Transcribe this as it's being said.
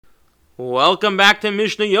Welcome back to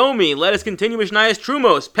Mishna Yomi. Let us continue Mishnayos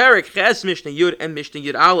Terumos, Perek, Ches, Mishna Yud, and Mishna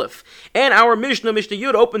Yud Aleph. And our Mishnah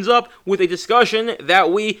Yud, opens up with a discussion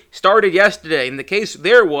that we started yesterday. And the case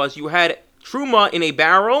there was you had truma in a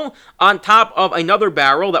barrel on top of another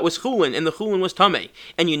barrel that was chulin, and the chulin was tamei.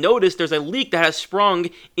 And you notice there's a leak that has sprung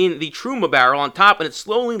in the truma barrel on top, and it's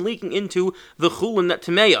slowly leaking into the chulin, that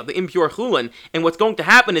tameya, the impure chulin. And what's going to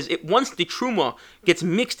happen is, once the truma gets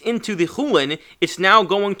mixed into the chulin, it's now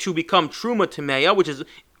going to become truma tameya, which is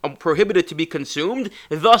prohibited to be consumed.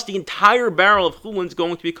 Thus, the entire barrel of chulin is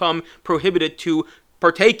going to become prohibited to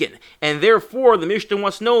partake in. And therefore, the Mishnah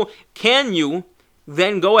wants to know, can you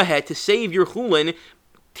then go ahead to save your chulin,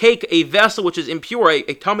 take a vessel which is impure, a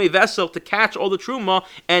tamei vessel, to catch all the truma,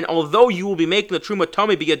 and although you will be making the truma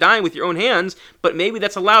tamei biyadayim with your own hands, but maybe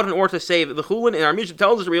that's allowed in order to save the chulin. And our Mishnah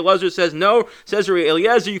tells us, Rabbi Eliezer says no. Says Rabbi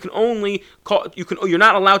Eliezer, you're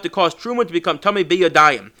not allowed to cause truma to become tamei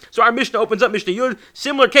biyadayim. So our Mishnah opens up Mishnah Yud,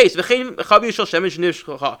 similar case,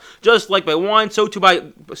 just like by wine, so too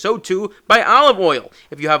by olive oil.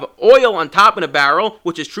 If you have oil on top in a barrel,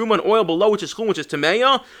 which is truma, and oil below, which is chulin, which is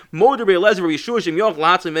tameya, Rabbi Eliezer, Rabbi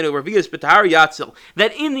Yeshua,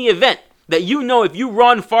 that in the event that if you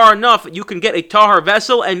run far enough, you can get a tahar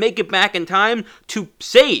vessel and make it back in time to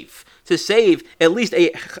save at least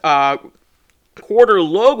a quarter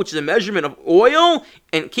log, which is a measurement of oil,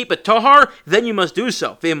 and keep a tahar, then you must do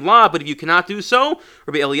so. But if you cannot do so,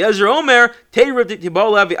 Rabbi Eliezer Omer,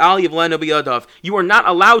 you are not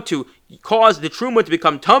allowed to cause the truma to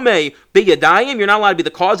become tamei biyadayim. You're not allowed to be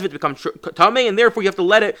the cause of it to become tamei, and therefore you have to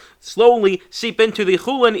let it slowly seep into the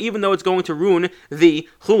chulin, even though it's going to ruin the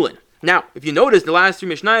chulin. Now, if you notice, the last three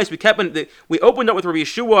Mishnayos, we opened up with Rabbi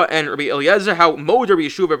Yeshua and Rabbi Eliezer, how Mod Rabbi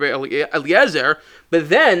Yeshua, Rabbi Eliezer, but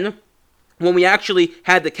then when we actually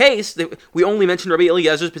had the case, we only mentioned Rabbi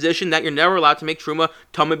Eliezer's position that you're never allowed to make truma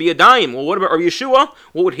tamei biyadayim. Well, what about Rabbi Yeshua?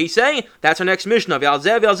 What would he say? That's our next Mishnah.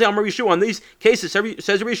 V'alzeh Rabbi Yeshua. On these cases, says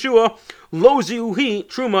Rabbi Yeshua, lo ziuhi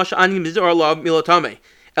truma sh'ani mizar lav milatamei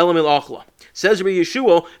elam milachla. Says Rabbi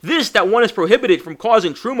Yeshua, this that one is prohibited from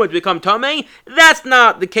causing truma to become tamei, that's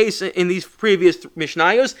not the case in these previous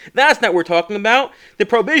Mishnayos. That's not what we're talking about. The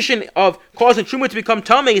prohibition of causing truma to become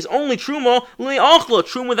tamei is only truma le'achla,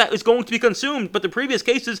 truma that is going to be consumed. But the previous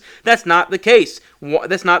cases, that's not the case.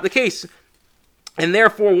 That's not the case. And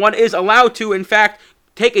therefore, one is allowed to, in fact,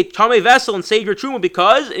 take a tamei vessel and save your truma,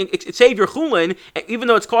 because save your chulin, even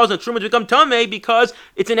though it's causing a truma to become tamei, because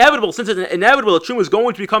it's inevitable. Since it's inevitable, the truma is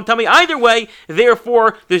going to become tamei either way.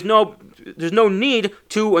 Therefore, there's no need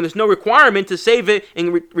to, and there's no requirement to save it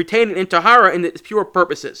and retain it in tahara in its pure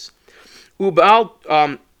purposes. So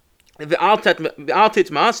then,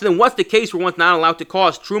 what's the case where one's not allowed to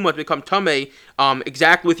cause truma to become tamei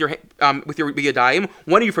exactly with your biyadayim?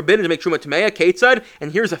 When are you forbidden to make truma tameya? Ketzad?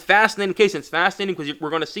 And here's a fascinating case. And it's fascinating because we're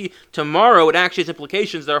going to see tomorrow it actually has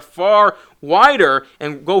implications that are far wider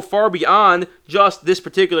and go far beyond just this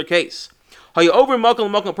particular case. How you over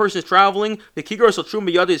a person is traveling, the kigros al truma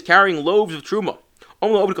biyada is carrying loaves of truma.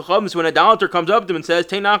 When an idolater comes up to him and says,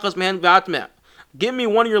 give me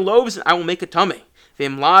one of your loaves and I will make it tamei.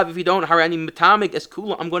 If you don't,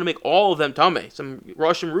 I'm going to make all of them tamei. Some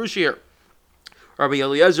Russian Rush here. Rabbi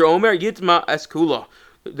Eliezer Omer Yitma Eskula.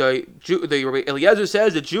 The Rabbi Eliezer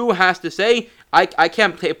says the Jew has to say, I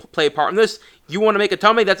can't play a part in this. You want to make a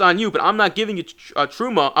tamei, that's on you, but I'm not giving you a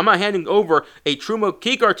truma. I'm not handing over a truma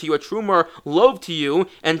kikar to you, a truma loaf to you,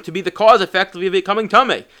 and to be the cause effectively of becoming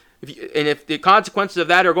tamei. If the consequences of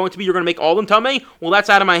that are going to be you're going to make all of them tamei, well, that's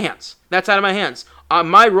out of my hands.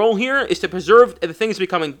 My role here is to preserve the things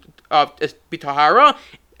becoming tahara,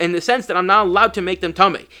 in the sense that I'm not allowed to make them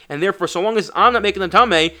tamei. And therefore, so long as I'm not making them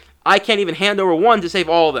tamei, I can't even hand over one to save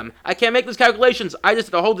all of them. I can't make those calculations. I just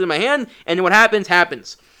have to hold it in my hand, and what happens,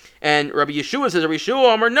 happens. And Rabbi Yeshua says, Rabbi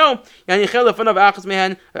Yeshua, Amar, no.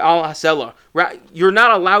 You're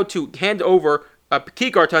not allowed to hand over a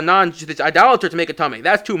kikar to this idolater to make a tamei.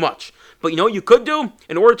 That's too much. But you know what you could do?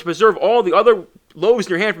 In order to preserve all the other loaves in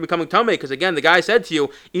your hand from becoming tamei, because again, the guy said to you,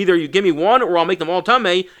 either you give me one or I'll make them all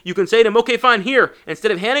tamei, you can say to him, okay, fine, here.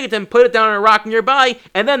 Instead of handing it to him, put it down on a rock nearby,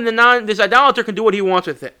 and then this idolater can do what he wants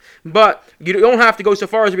with it. But you don't have to go so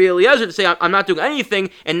far as Rabbi Eliezer to say, I'm not doing anything,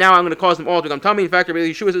 and now I'm going to cause them all to become tamei. In fact, Rabbi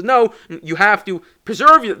Yeshua says, no, you have to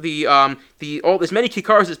preserve all as many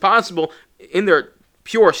kikars as possible in their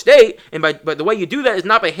pure state, and but the way you do that is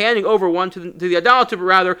not by handing over one to the idolater, but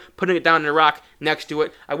rather putting it down in a rock next to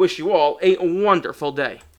it. I wish you all a wonderful day.